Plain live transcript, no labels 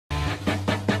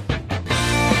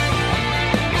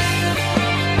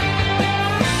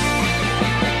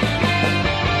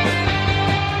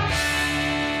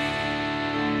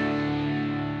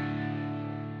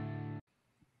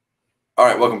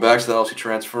right, welcome back to the LFC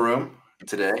Transfer Room.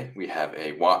 Today we have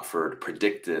a Watford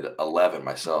predicted 11.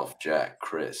 Myself, Jack,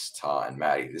 Chris, Todd, and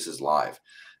Matty. This is live,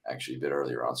 actually a bit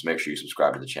earlier on. So make sure you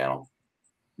subscribe to the channel.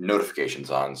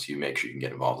 Notifications on, so you make sure you can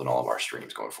get involved in all of our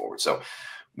streams going forward. So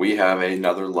we have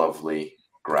another lovely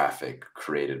graphic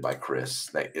created by Chris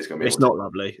that is going to be. It's not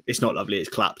lovely. It's not lovely. It's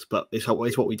clapped, but it's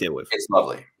what we deal with. It's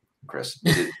lovely, Chris.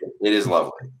 It is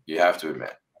lovely. You have to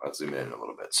admit. Let's zoom in a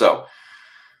little bit. So.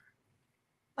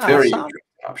 Very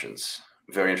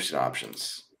interesting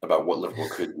options about what Liverpool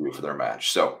could do for their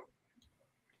match. So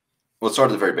let's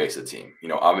start at the very base of the team.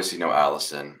 Obviously no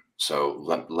Alisson. So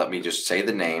let me just say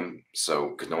the name,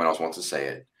 because no one else wants to say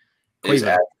it. Is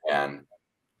Adrian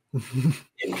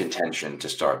in contention to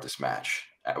start this match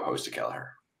at opposed to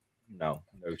Kelleher? No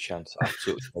chance.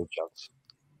 Absolutely no chance.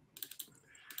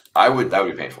 That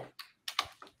would be painful.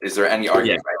 Is there any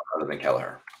argument other than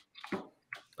Kelleher?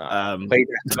 In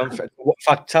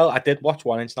fact, I did watch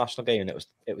one international game, and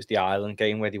it was the Ireland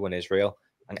game where they won Israel,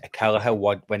 and Kelleher,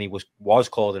 when he was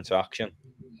called into action,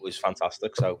 was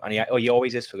fantastic. So, and he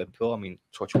always is for Liverpool. I mean,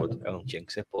 touch wood, I don't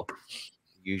jinx it, but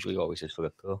usually always is for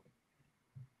Liverpool.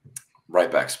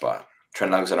 Right back spot.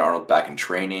 Trent Alexander-Arnold back in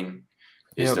training.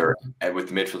 Is there, with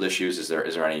the midfield issues, is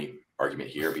there any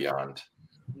argument here beyond?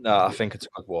 No, I think it's a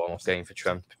good warm-up game for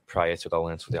Trent prior to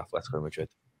going into the Atletico Madrid.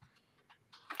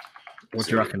 What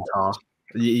do you reckon, Tar?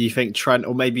 You think Trent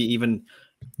or maybe even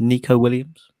Nico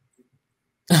Williams?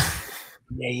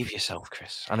 Behave yourself,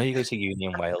 Chris. I know you go to uni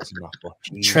in Wales and that, but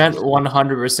Trent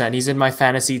 100%. He's in my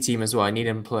fantasy team as well. I need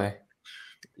him to play.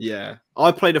 Yeah.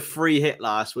 I played a free hit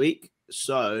last week,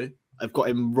 so I've got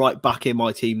him right back in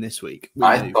my team this week.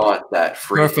 I thought that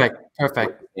free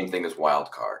perfect. Same thing as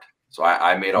wild card. So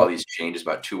I made all these changes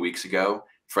about 2 weeks ago.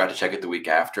 Forgot to check it the week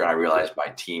after, and I realized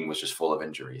my team was just full of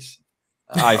injuries.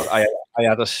 I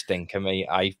had a stinker, mate.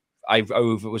 I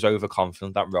was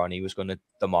overconfident that Ronnie was going to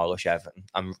demolish Everton.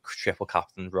 I'm triple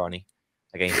captain Ronnie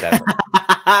against Everton.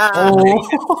 And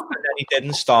then he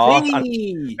didn't start.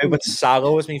 But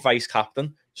Salah was my vice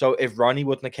captain. So if Ronnie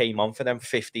wouldn't have came on for them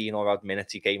 15 or odd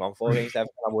minutes he came on for against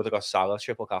Everton, I would have got Salah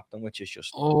triple captain, which is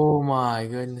just... Oh my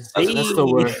goodness. That's the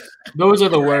worst. Those are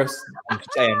the worst. I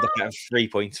ended up getting 3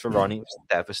 points for Ronnie. It was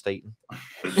devastating.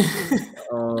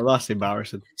 Oh, that's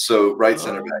embarrassing. So right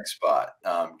center back spot,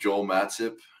 Joel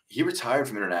Matip. He retired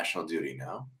from international duty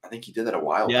now. I think he did that a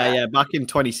while back. Yeah, back in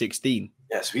 2016.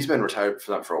 Yeah, so he's been retired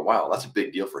for a while. That's a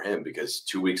big deal for him because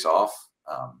 2 weeks off.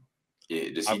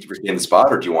 Does he retain the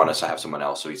spot, or do you want us to have someone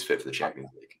else so he's fit for the Champions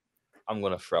League? I'm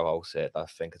going to throw out it. I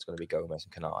think it's going to be Gomez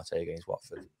and Canate against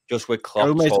Watford. Just with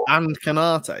Klopp and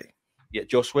Canate? Yeah,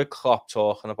 just with Klopp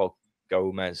talking about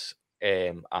Gomez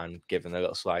and giving a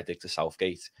little slide dig to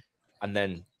Southgate. And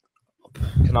then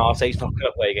Canate's not going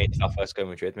to play against Atletico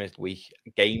Madrid midweek.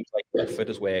 Games like Watford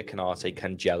is where Canate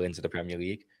can gel into the Premier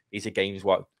League. These are games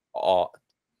what are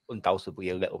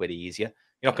undoubtedly a little bit easier.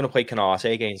 You're not going to play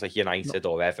Canate against like United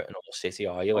or Everton or City,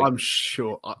 are you? I'm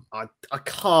sure. I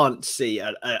can't see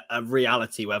a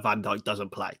reality where Van Dijk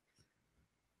doesn't play.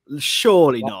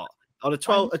 Surely not. On a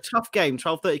tough game,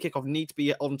 12:30 kickoff, need to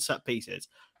be on set pieces.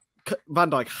 Van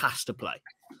Dijk has to play.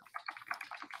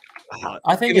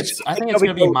 I think it's going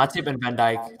to be Matip and Van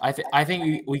Dijk. I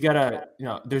think we gotta.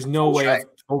 There's no way of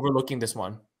overlooking this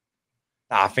one.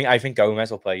 I think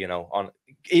Gomez will play. On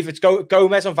if it's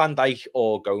Gomez and Van Dijk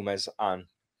or Gomez and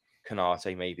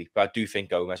Canate maybe, but I do think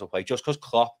Gomez will play just because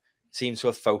Klopp seems to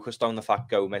have focused on the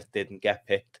fact Gomez didn't get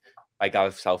picked by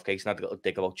Gareth Southgate and had a little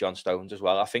dig about John Stones as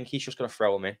well. I think he's just going to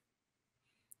throw him in.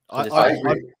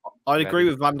 I'd agree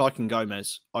with Van Dijk and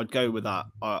Gomez. I'd go with that.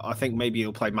 I think maybe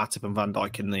he'll play Matip and Van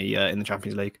Dijk in the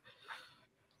Champions League.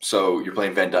 So you're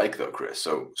playing Van Dijk though, Chris.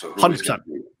 So 100%.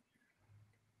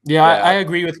 Yeah, I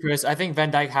agree with Chris. I think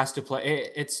Van Dijk has to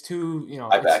play. It's too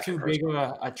big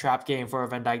of a trap game for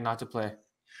Van Dijk not to play.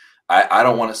 I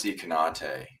don't want to see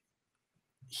Canate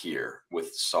here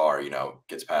with Sarr,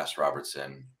 gets past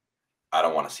Robertson. I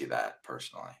don't want to see that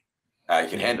personally. I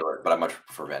can handle it, but I much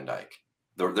prefer Van Dijk.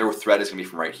 Their threat is going to be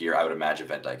from right here. I would imagine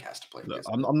Van Dijk has to play. Look,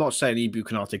 I'm not saying Ibu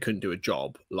Canate couldn't do a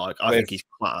job. I think he's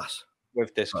class.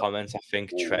 With this comment, I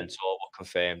think Trent will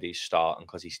confirm he's starting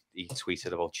because he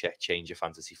tweeted about change your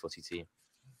fantasy footy team.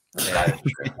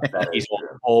 He's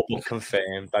all but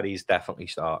confirmed that he's definitely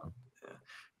starting.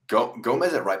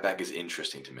 Gomez at right back is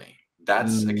interesting to me.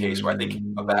 That's a case where I think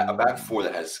a back four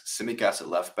that has Tsimikas at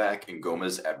left back and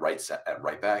Gomez at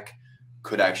right back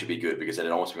could actually be good because then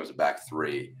it almost becomes a back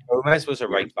three. Gomez was a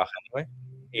right back anyway.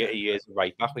 He is a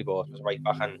right back. We bought him as a right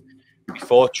back, and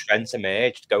before Trent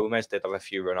emerged, Gomez did have a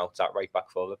few run outs at right back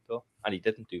for Liverpool, and he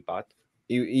didn't do bad.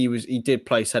 He did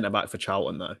play centre back for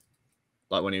Charlton though,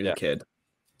 like when he was a kid.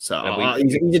 So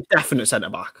he's a definite centre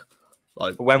back.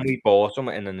 Like when we bought him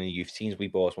and in the youth teams, we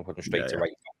bought him, put him straight to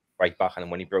right back, and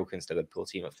then when he broke into the Liverpool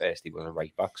team at first, he was a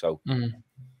right back. So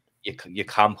you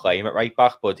can play him at right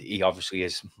back, but he obviously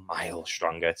is miles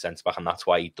stronger at centre back, and that's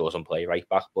why he doesn't play right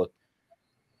back. But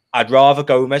I'd rather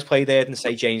Gomez play there than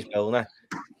say James Milner.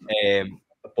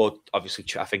 But obviously,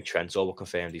 I think Trent's all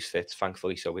confirmed he's fit,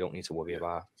 thankfully, so we don't need to worry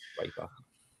about right back.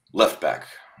 Left back.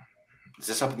 Is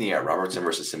this up in the air? Robertson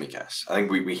versus Tsimikas. I think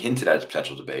we hinted at a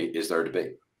potential debate. Is there a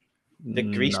debate? The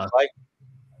Greece play,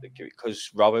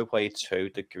 because Robbo played 2.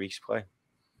 The Greece play.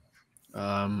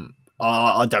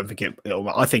 I don't think it'll.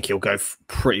 I think he'll go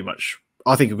pretty much.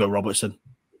 I think he'll go Robertson.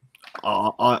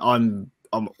 I'm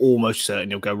almost certain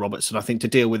he'll go Robertson. I think to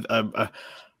deal with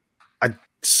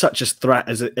such a threat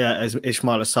as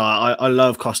Ismail Assar. I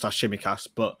love Kostas Tsimikas,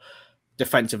 but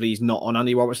defensively he's not on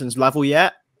Andy Robertson's level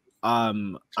yet.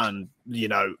 And you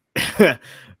know, I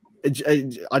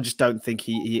just don't think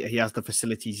he has the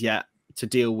facilities yet to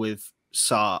deal with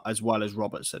Sarr as well as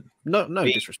Robertson. No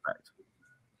disrespect.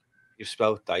 You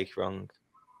spelled Dyke wrong.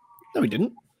 No, he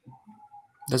didn't.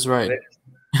 That's right.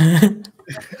 That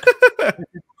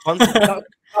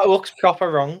looks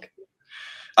proper wrong.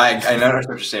 I know what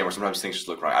you're saying. Where sometimes things just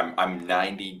look wrong. I'm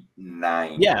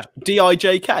 99. Yeah,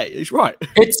 DIJK is right.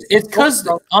 It's because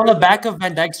on the back of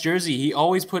Van Dijk's jersey, he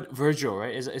always put Virgil.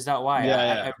 Right? Is that why?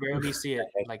 Yeah, I rarely see it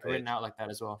like written out like that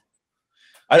as well.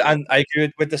 And I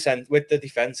agree with the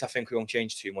defense. I think we won't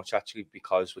change too much actually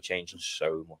because we're changing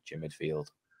so much in midfield.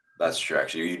 That's true.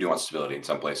 Actually, you do want stability in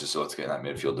some places, so let's get in that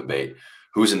midfield debate.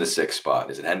 Who's in the 6th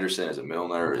spot? Is it Henderson? Is it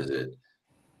Milner? Is it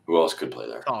who else could play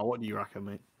there? Oh, what do you reckon,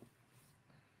 mate?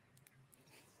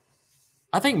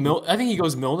 I think he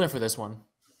goes Milner for this one.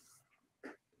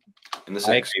 In the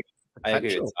 6th, I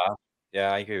agree with that.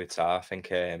 Yeah, I agree with that. I think.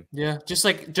 Just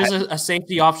a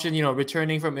safety option. You know,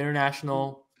 returning from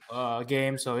international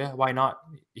game. So yeah, why not?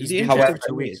 He's been there for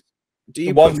 2 weeks. Do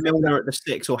you put Milner at the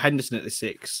 6 or Henderson at the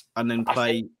 6 and then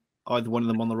play either one of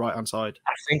them on the right hand side?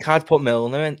 I think I'd put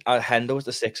Milner in. Hendo was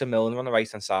the 6 and Milner on the right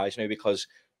hand side. You know, because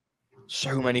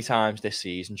so many times this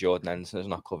season Jordan Henderson has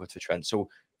not covered for Trent. So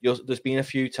there's been a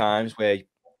few times where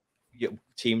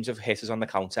teams have hit us on the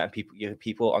counter and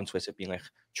people on Twitter have been like,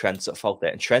 Trent's at fault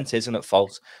there. And Trent isn't at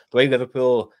fault. The way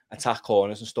Liverpool attack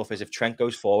corners and stuff is if Trent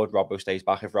goes forward, Robbo stays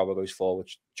back. If Robbo goes forward,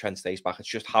 Trent stays back. It's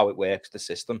just how it works, the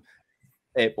system.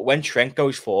 But when Trent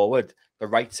goes forward, the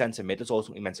right centre mid is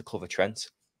ultimately meant to cover Trent.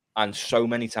 And so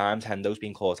many times Hendo's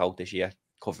been caught out this year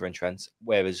covering Trent.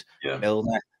 Whereas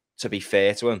Milner, to be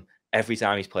fair to him, every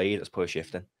time he's played, it's put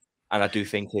shifting. And I do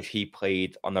think if he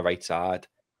played on the right side,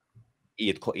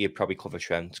 he'd probably cover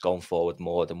Trent going forward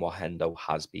more than what Hendo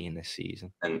has been this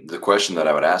season. And the question that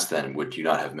I would ask then, would you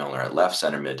not have Milner at left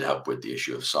centre mid to help with the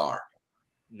issue of Sarr?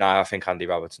 No, I think Andy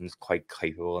Robertson's quite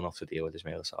capable enough to deal with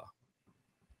Ismail Sarr.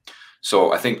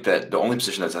 So I think that the only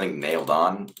position that's nailed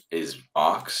on is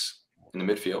Ox in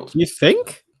the midfield. You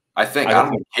think? I don't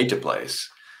think Keita plays.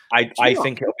 I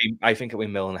think it'll be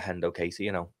Milner, Hendo, Keita,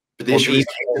 you know. But the issue is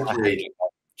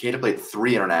Keita played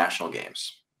 3 international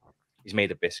games. He's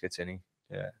made of biscuits, isn't he?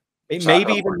 Yeah.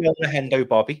 Maybe even Milner, Hendo,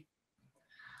 Bobby.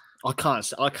 I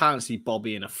can't see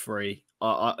Bobby in a free.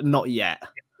 Not yet.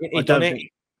 He done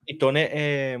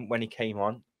it when he came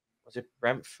on. Was it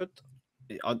Brentford?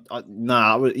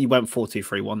 No, he went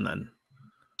 4-2-3-1 then.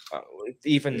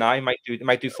 Even now, he might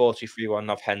do 4-2-3-1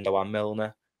 of Hendo and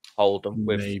Milner. Hold them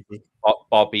with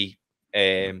Bobby,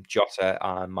 Jota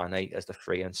and Mane as the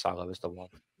 3 and Salah as the 1.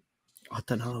 I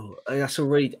don't know. That's a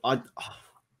really. I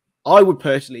would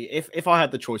personally, if I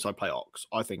had the choice, I'd play Ox.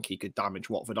 I think he could damage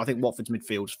Watford. I think Watford's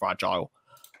midfield is fragile.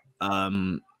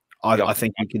 I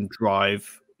think he can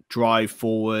drive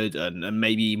forward and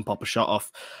maybe even pop a shot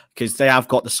off because they have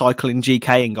got the cycling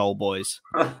GK in goal, boys.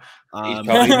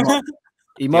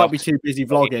 He might be too busy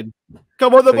vlogging.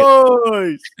 Come on, the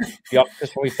boys! The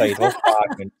Ox probably played all 5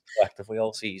 minutes collectively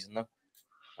all season, though.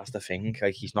 That's the thing.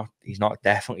 Like he's not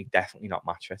definitely not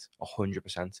match fit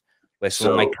 100%. Where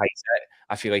someone like Keita,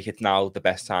 I feel like it's now the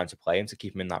best time to play him to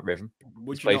keep him in that rhythm.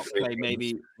 Would you not play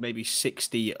maybe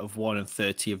 60 of one and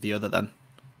 30 of the other then?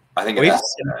 I think. I mean,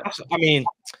 what's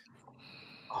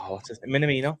his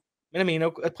name?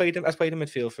 Minamino has played in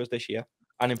midfield for us this year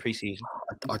and in pre-season.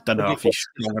 I don't know if he's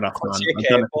strong enough, man.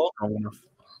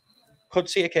 Could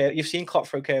see a curve. You've seen Klopp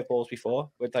throw curveballs before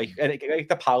with like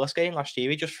the Palace game last year.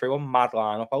 He just threw a mad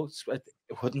lineup out. It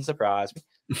wouldn't surprise me.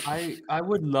 I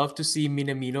would love to see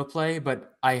Minamino play,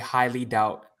 but I highly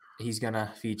doubt he's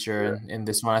gonna feature in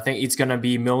this one. I think it's gonna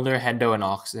be Milner, Hendo, and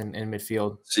Ox in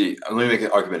midfield. See, I'm going to make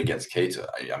an argument against Keita.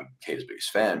 I'm Keita's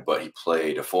biggest fan, but he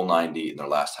played a full 90 in their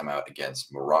last time out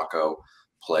against Morocco.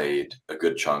 played a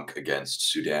good chunk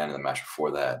against Sudan in the match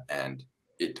before that, and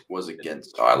it was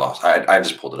against. Oh, I lost. I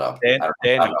just pulled it up. Their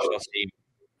national team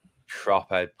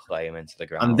proper play him into the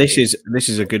ground. And this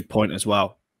is a good point as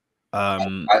well.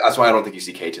 That's why I don't think you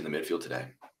see Kate in the midfield today.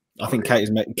 I think Kate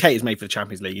is made for the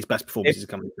Champions League. His best performances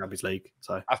come in the Champions League.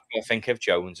 So I think if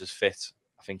Jones is fit,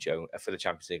 I think Jones for the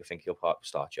Champions League. I think he'll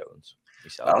start Jones.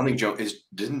 Himself. I don't think Jones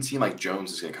didn't seem like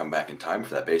Jones is going to come back in time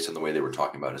for that, based on the way they were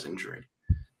talking about his injury.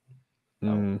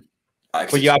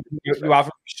 But you have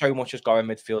so much as going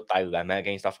midfield dilemma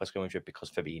against Atletico Madrid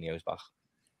because Fabinho's back.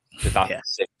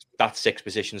 That sixth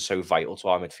position is so vital to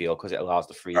our midfield because it allows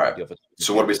the freedom of the other.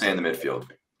 So what do we say in the midfield?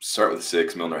 Start with the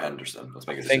 6, Milner, Henderson. Let's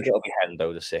make a decision. I think it'll be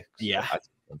Hendo, the 6. Yeah.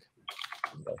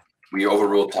 We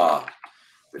overruled Ta,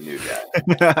 the new guy.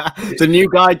 The new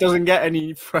guy doesn't get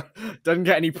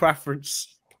any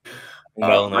preference.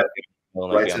 Milner.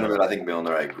 Right center mid, I think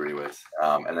Milner. I agree with.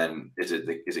 And then is it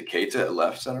Keita at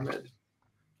left center mid?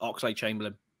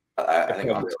 Oxlade-Chamberlain. I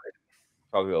think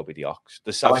probably will be the Ox.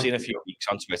 I've seen a few leaks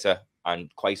on Twitter,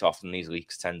 and quite often these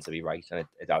leaks tend to be right, and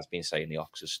it has been saying the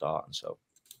Ox is starting. So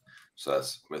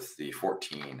that's with the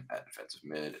 14 at defensive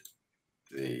mid,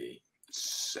 the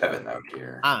 7 out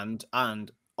here,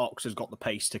 and Ox has got the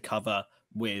pace to cover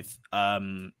with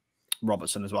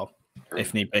Robertson as well,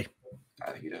 if need be.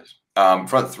 I think he does.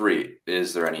 Front 3.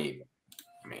 Is there any?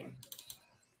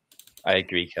 I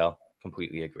agree, Kel.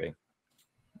 Completely agree.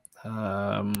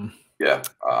 Yeah,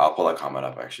 I'll pull that comment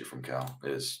up actually from Cal.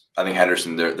 I think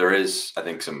Henderson? There is, I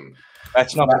think, some.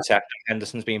 Let's not protect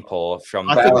Henderson's being poor from.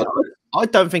 I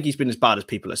don't think he's been as bad as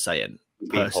people are saying.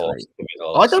 Personally,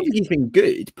 I don't think he's been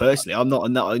good. Personally, I'm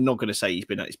not going to say he's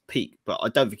been at his peak, but I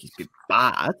don't think he's been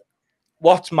bad.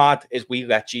 What's mad is we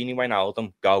let Gini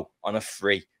Wijnaldum go on a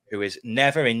free, who is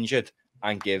never injured,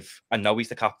 and I know he's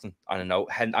the captain, and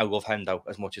I love Hendo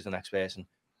as much as the next person,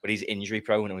 but he's injury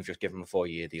prone, and we've just given him a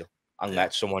 4-year deal. And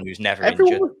let someone who's never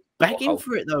injured. Was begging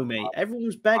for it though, mate. Everyone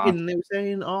was begging, and they were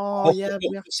saying, "Oh, yeah."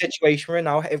 The situation we're in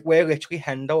now, if we're literally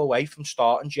Hendo away from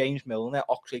starting James Milner,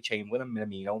 Oxlade-Chamberlain, and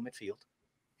Minamino in midfield,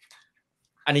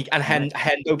 and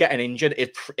Hendo getting injured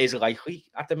is likely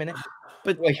at the minute.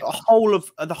 But the whole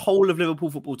of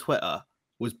Liverpool football Twitter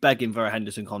was begging for a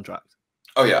Henderson contract.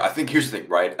 Oh yeah, I think here's the thing,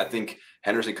 right? I think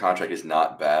Henderson contract is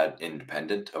not bad,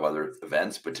 independent of other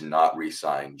events, but to not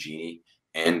re-sign Gini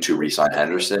and to re-sign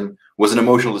Henderson was an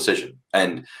emotional decision,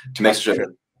 and to make such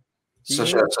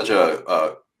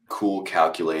a cool,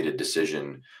 calculated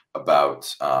decision about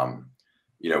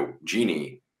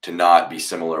Gini to not be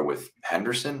similar with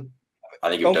Henderson. I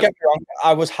think don't get me wrong.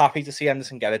 I was happy to see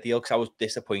Henderson get a deal because I was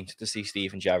disappointed to see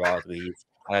Steven Gerrard leave,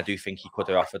 and I do think he could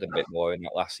have offered a bit more in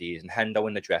that last season. Hendo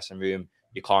in the dressing room,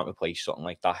 you can't replace something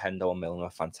like that. Hendo and Milner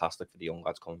are fantastic for the young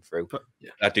lads coming through. But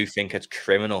I do think it's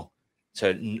criminal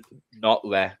to not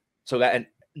let a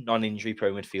non-injury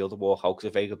pro midfielder walk out because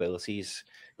availability is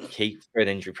key for an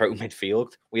injury pro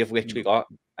midfield. We have literally got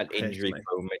an injury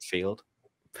pro midfield.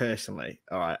 Personally,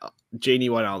 all right, Gini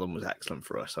Wijnaldum was excellent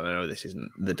for us. I know this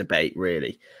isn't the debate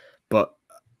really, but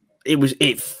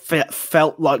it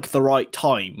felt like the right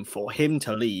time for him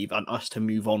to leave and us to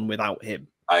move on without him.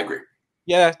 I agree.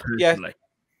 Yeah, personally.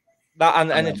 That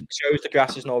and it shows the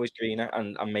grass isn't always greener,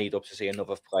 and I'm made up to see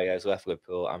another player has left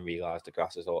Liverpool and realise the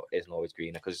grass isn't always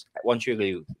greener, because once you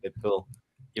leave Liverpool,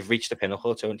 you've reached the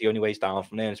pinnacle. So the only way is down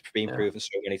from there, and it's been proven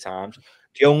so many times.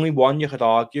 The only one you could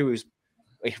argue who's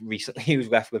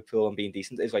left Liverpool and being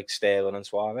decent is like Sterling and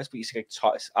Suarez, but you see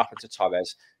happened to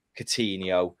Torres,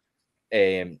 Coutinho,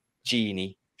 Gini.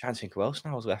 I'm trying to think who else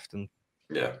now was left. And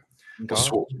yeah,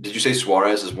 did you say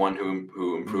Suarez is one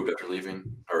who improved after leaving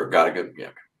or got a good?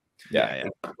 Yeah.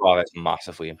 Suarez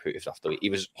massively improved after he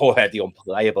was already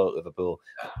unplayable at Liverpool,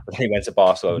 but then he went to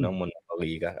Barcelona and won the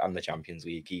Liga and the Champions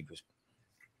League.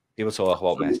 People talk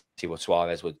about Messi, but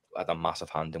Suarez had a massive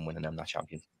hand in winning them that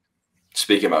Champions.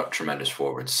 Speaking about tremendous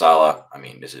forwards, Salah. I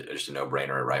mean, is it just a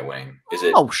no-brainer at right wing? Is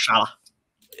it? Oh, Salah.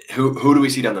 Who do we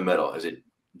see down the middle? Is it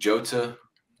Jota?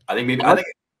 I think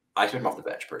I took him off the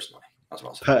bench personally. That's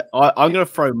what I'm going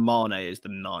to throw Mane as the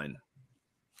 9.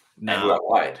 Now, and out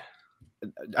wide.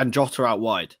 And Jota out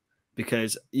wide,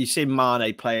 because you see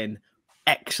Mane playing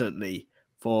excellently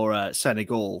for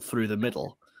Senegal through the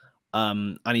middle,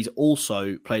 and he's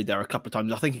also played there a couple of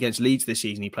times. I think against Leeds this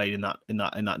season he played in that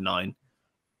 9.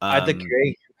 I'd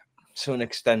agree to an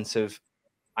extent of.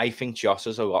 I think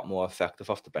Jota's a lot more effective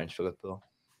off the bench for Liverpool.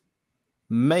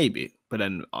 Maybe, but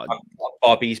then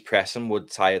Bobby's pressing would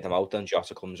tire them out, and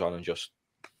Jota comes on and just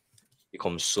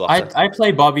becomes slotted. I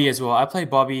play Bobby as well. I play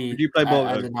Bobby. You play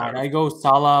Bobby as a 9. I go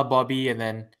Salah, Bobby, and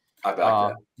then I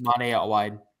back Mane out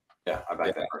wide. Yeah, I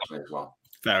back that personally as well.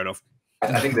 Fair enough.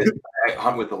 I think that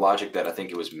hunt with the logic that I think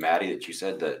it was Matty that you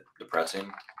said that the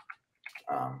pressing.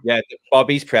 Yeah,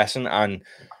 Bobby's pressing, and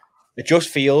it just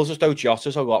feels as though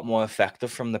Jota's a lot more effective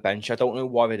from the bench. I don't know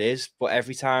what it is, but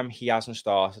every time he hasn't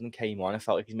started and came on, I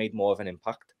felt like he's made more of an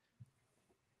impact.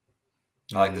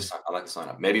 I like this. I like this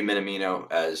lineup. Maybe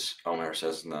Minamino, as Omer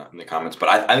says in the comments, but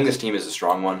I think this team is a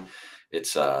strong one.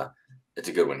 It's a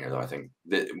good one here, though. I think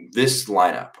this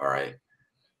lineup. All right,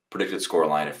 predicted score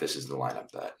line. If this is the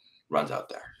lineup that runs out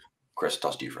there, Chris,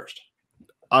 toss to you first.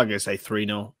 I'm going to say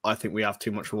 3-0. I think we have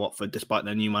too much for Watford, despite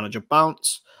their new manager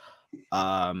bounce.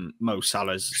 Mo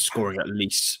Salah's scoring at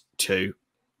least 2.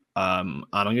 And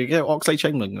I'm going to get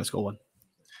Oxlade-Chamberlain going to score 1.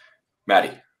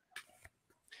 Matty.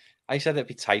 I said it'd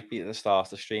be tight at the start of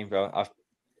the stream, bro. I've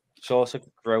sort of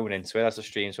grown into it as the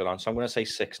streams went on, so I'm going to say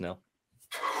 6-0.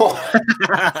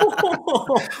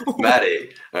 Matty,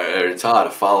 Todd,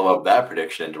 to follow up that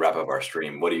prediction to wrap up our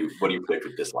stream, what do you predict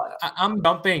with this lineup? I'm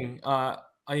bumping.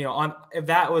 On if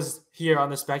that was here on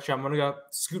the spectrum, I'm gonna go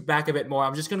scoot back a bit more.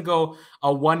 I'm just gonna go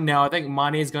a 1-0. I think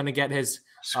Mane is gonna get his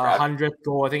 100th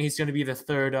goal. I think he's gonna be the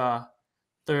third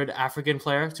African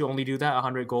player to only do that,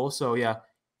 100 goals. So yeah,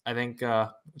 I think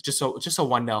just a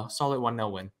 1-0, solid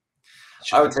 1-0 win.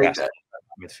 I would take that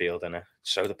midfield, innit?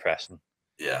 So depressing.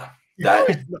 Yeah,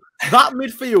 that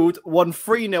midfield won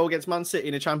 3-0 against Man City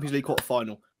in a Champions League quarter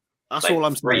final. That's all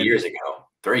I'm saying. 3 years ago.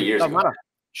 3 years ago.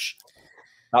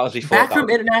 That was before. Back from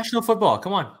international football.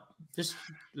 Come on, just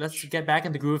let's get back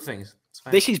in the groove of things.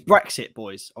 This is Brexit,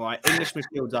 boys. All right, English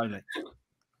midfields only.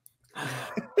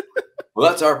 Well,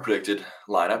 that's our predicted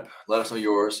lineup. Let us know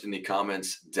yours in the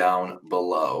comments down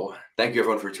below. Thank you,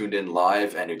 everyone, for tuned in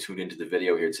live and who tuned into the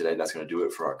video here today. That's going to do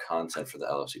it for our content for the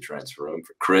LFC Transfer Room.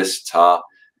 For Chris, Ta,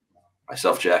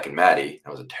 myself, Jack, and Matty,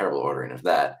 that was a terrible ordering of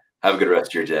that. Have a good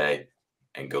rest of your day,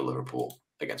 and go Liverpool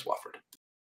against Watford.